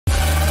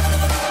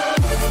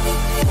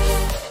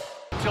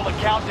Till the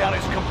countdown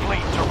is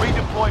complete to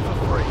redeploy for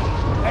free.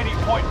 Any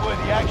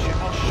point-worthy action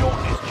will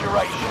shorten its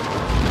duration.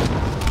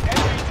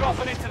 Enemy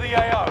dropping into the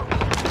AO.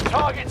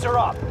 Targets are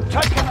up.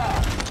 Take them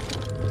out.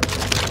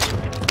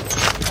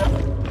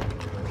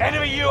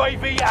 Enemy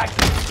UAV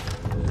active.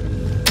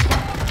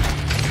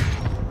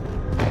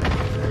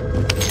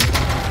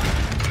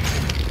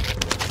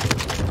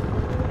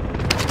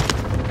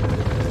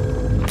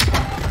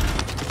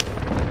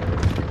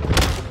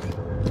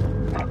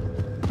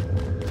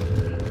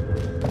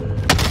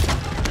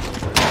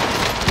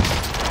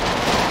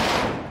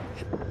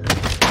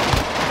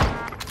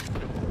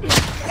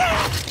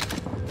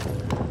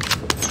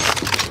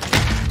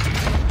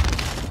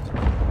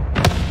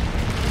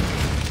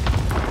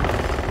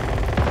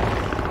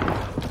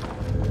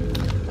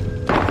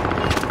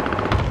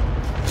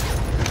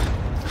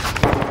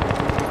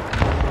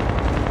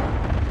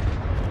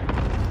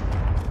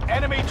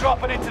 Enemy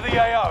dropping into the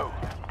AO.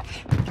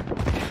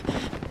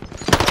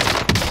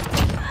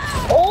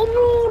 Oh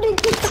no, they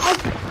just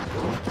died.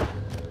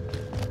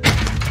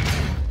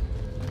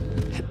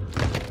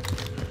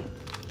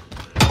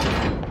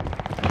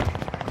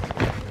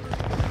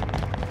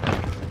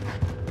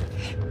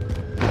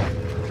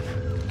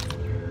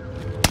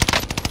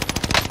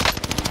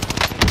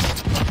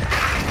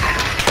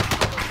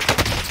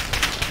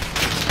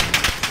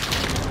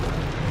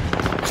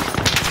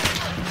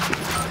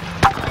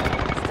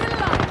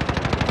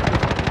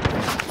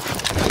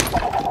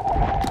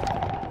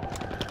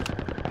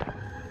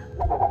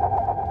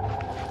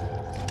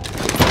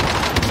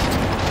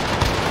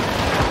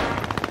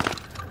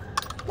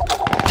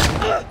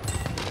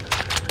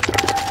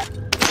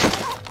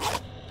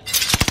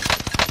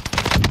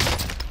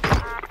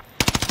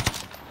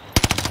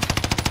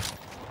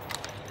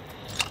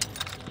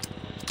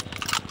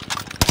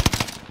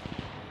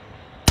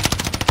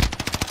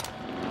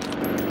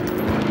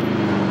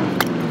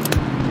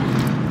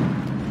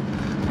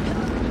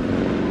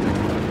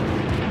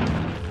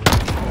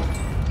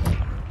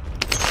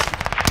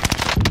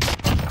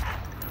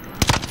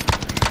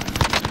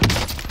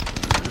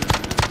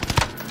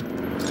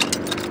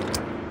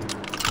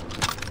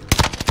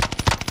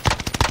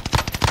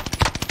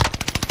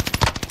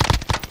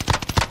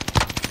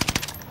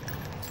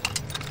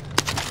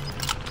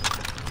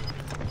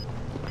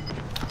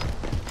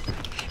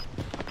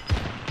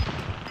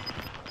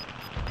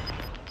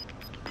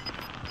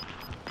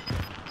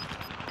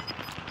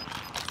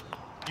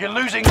 You're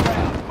losing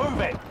ground. Move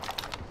it.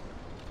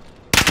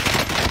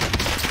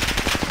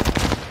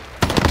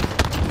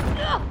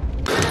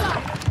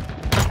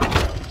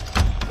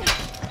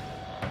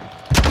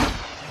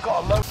 You've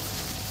got a low...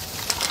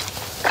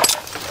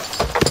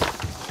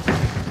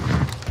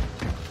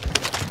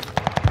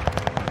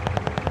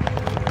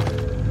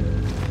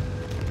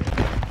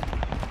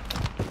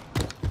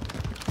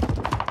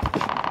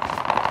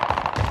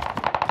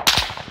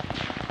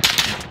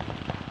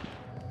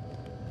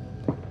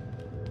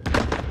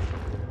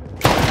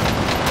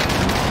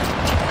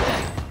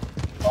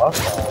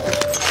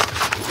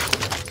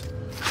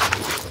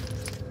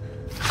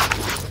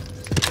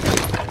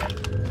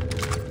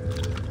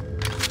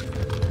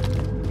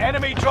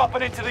 Enemy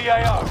dropping into the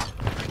AO.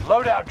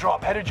 Loadout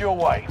drop headed your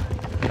way.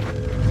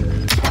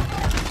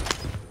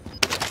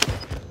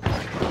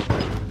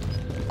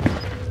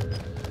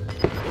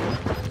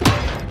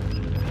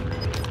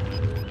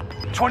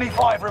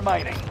 25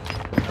 remaining.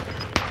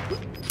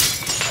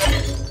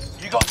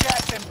 You got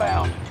gas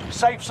inbound.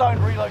 Safe zone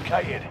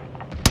relocated.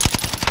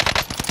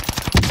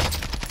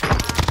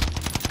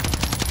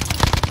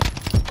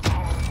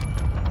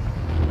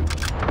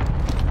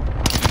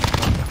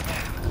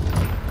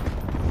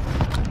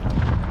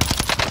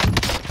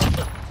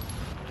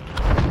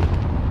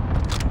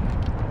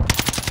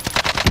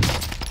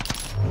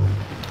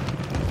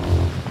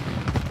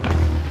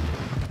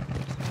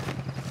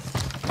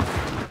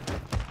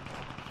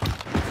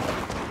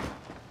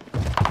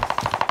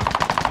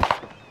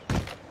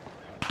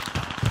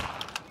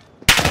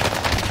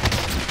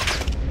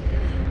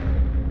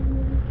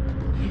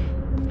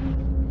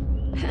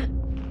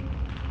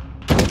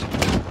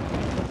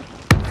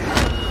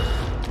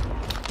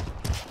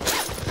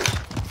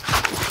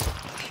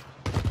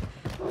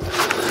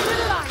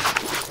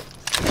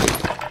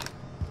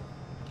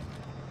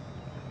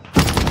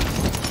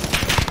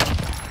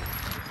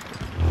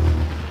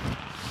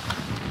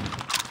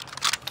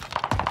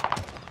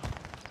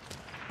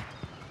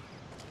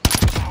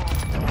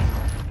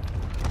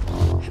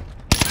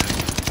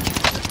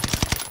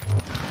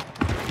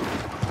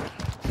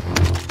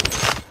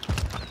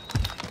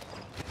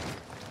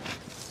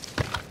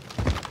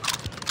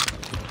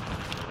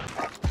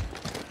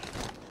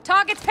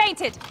 Target's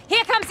painted.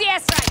 Here comes the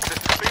airstrike. This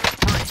is Phoenix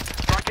 3.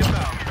 Strike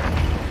inbound.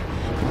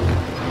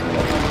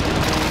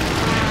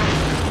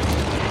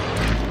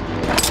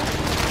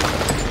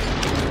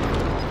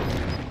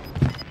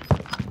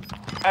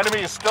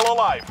 Enemy is still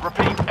alive.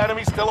 Repeat,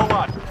 enemy still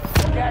alive.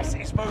 Gas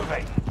is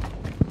moving.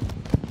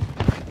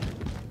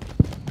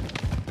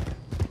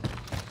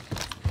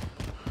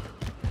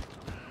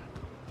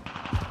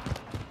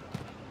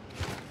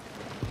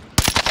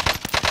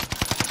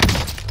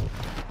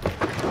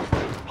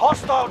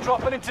 Hostile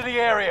dropping into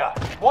the area.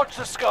 Watch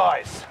the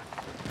skies.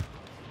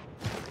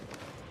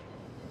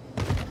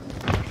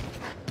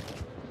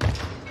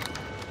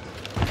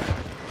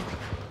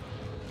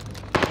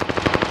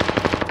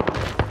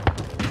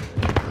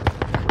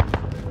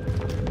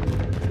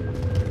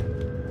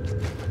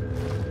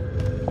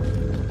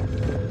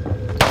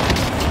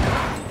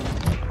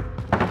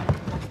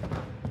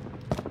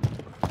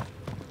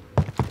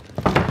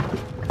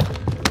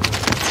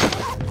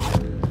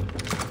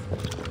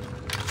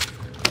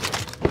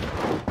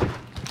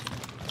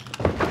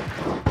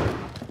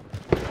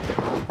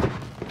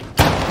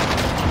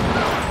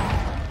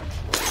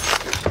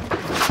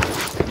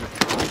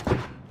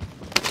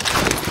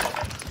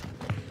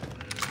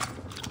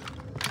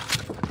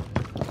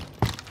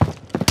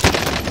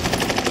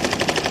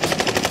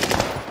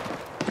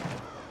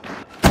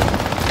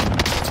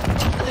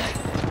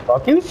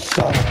 Fuck you,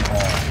 son of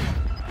a...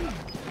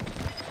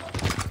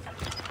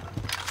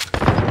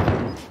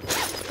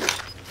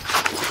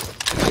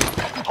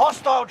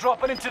 Hostile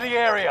dropping into the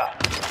area.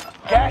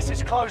 Gas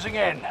is closing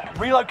in.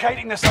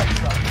 Relocating the safe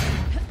zone.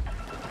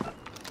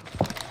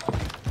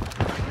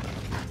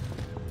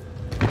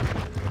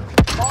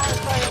 Fire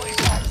sale is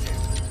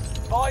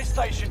active. Buy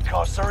station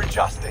costs are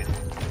adjusted.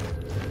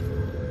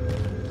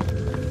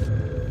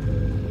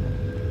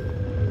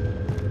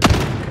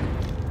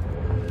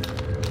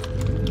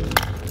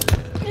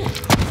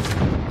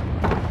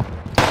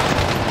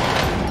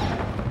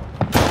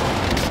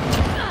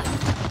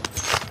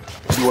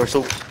 You are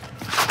so...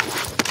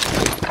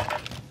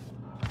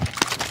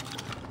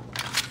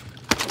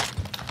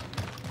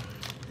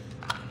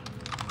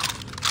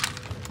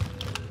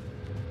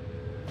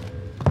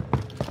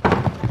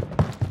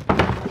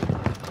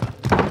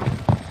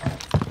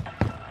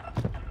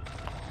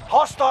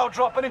 Hostile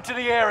dropping into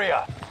the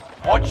area.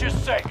 Watch your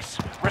six.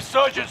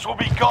 Resurgence will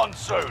be gone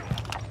soon.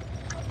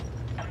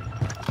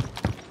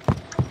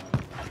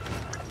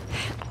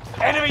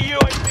 Enemy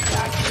UAV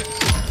active.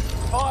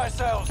 Fire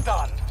sales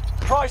done.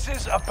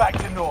 Prices are back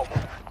to normal.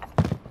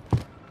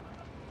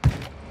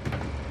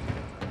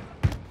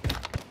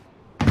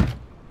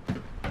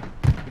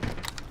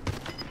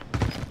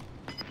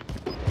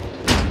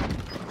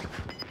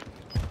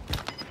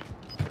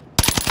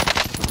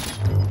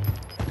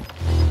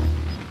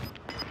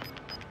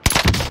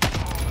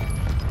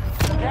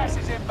 Gas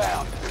is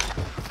inbound.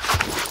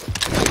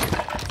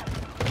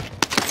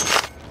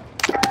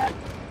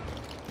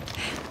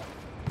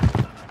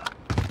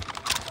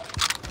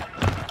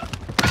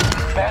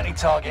 Bounty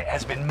target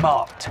has been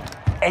marked.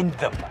 End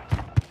them.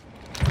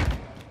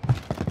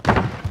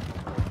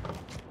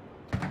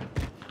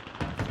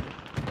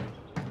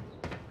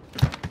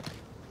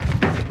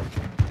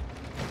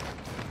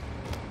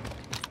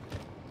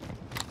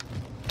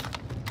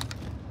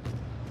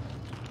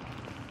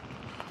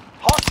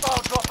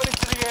 Hostile dropping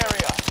into the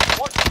area.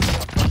 Watch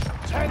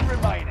the 10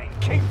 remaining.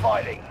 Keep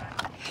fighting.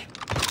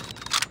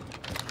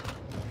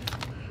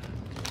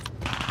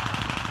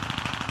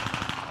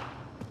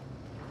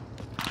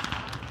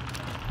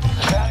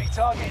 Bounty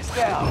target is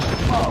down.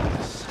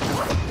 Marvelous.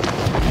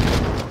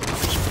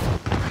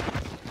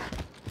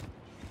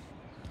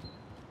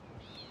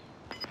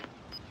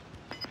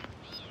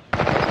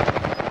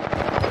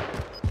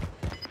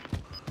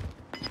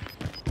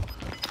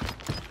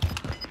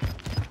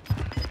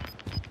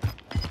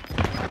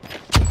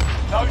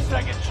 No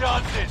second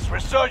chances.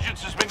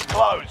 Resurgence has been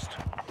closed.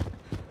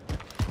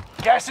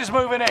 Gas is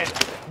moving in.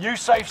 New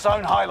safe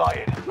zone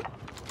highlighted.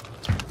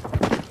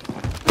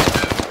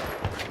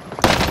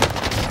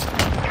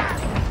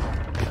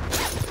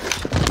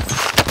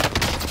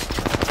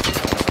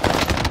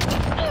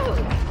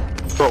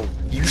 Bro,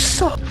 you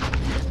suck.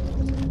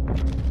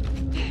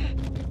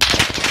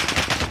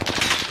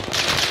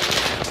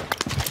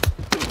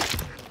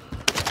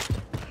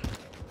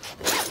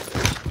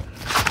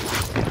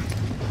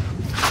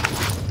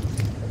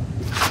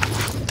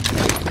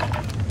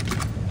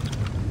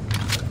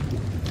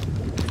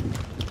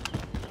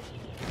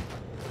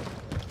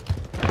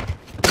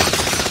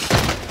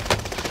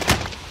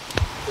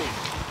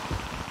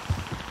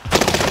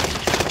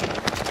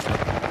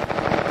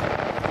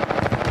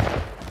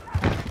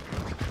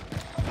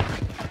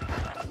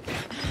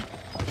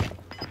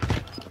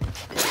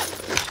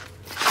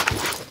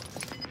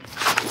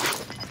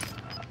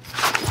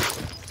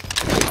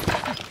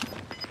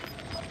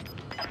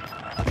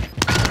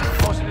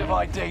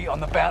 ID on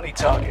the bounty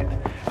target.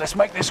 Let's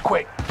make this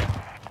quick.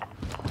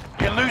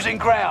 You're losing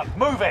ground.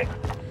 Move it.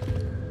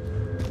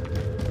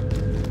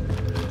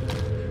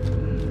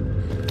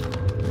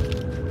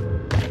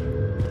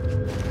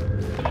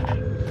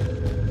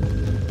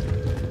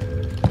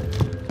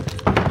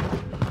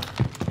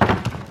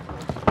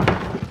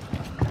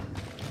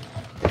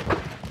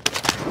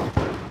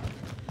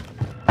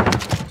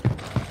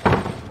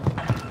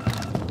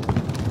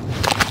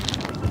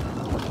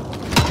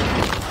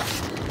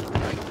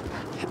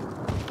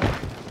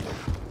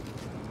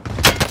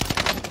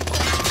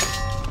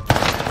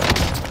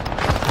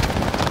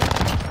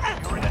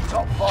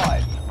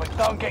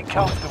 Don't get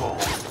comfortable.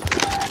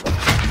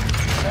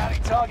 Bounty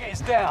target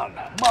is down.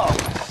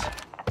 Marvelous.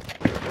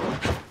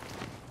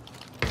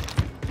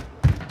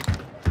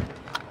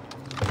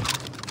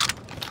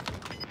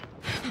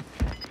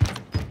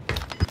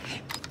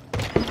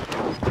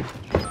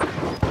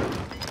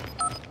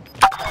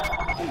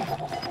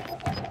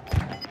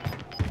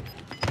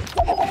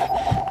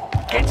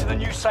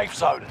 safe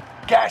zone.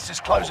 Gas is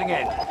closing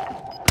in.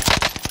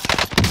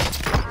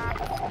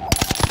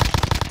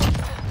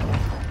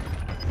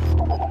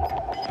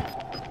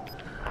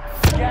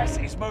 Gas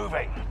is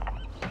moving.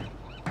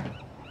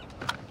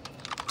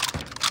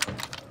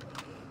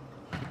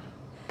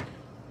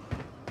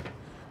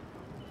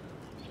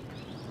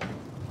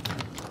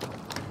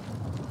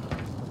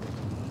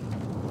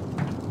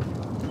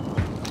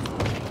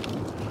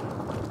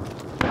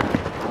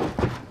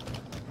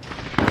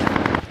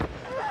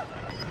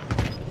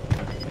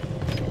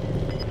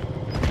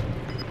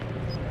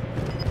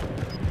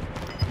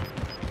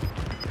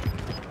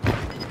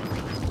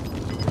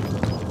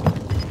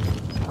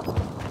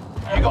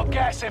 You got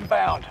gas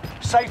inbound.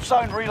 Safe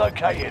zone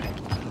relocated.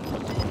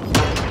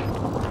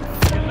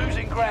 You're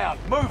losing ground.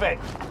 Move it.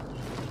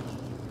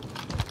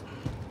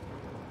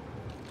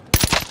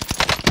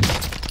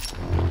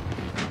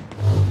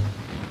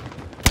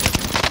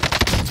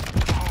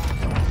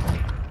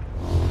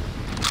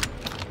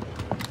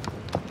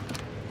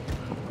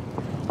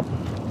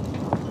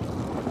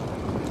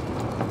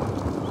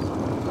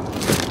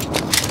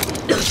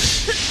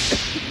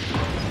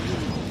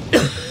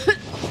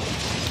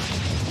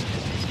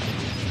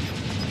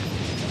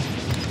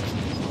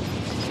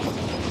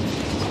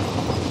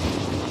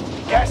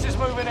 Gas is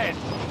moving in.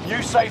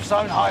 New safe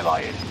zone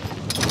highlighted.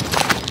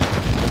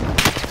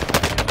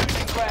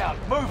 Losing ground.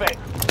 Move it.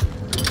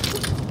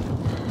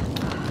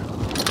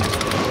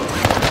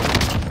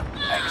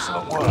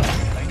 Excellent work.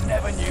 They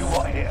never knew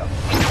what hit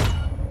them.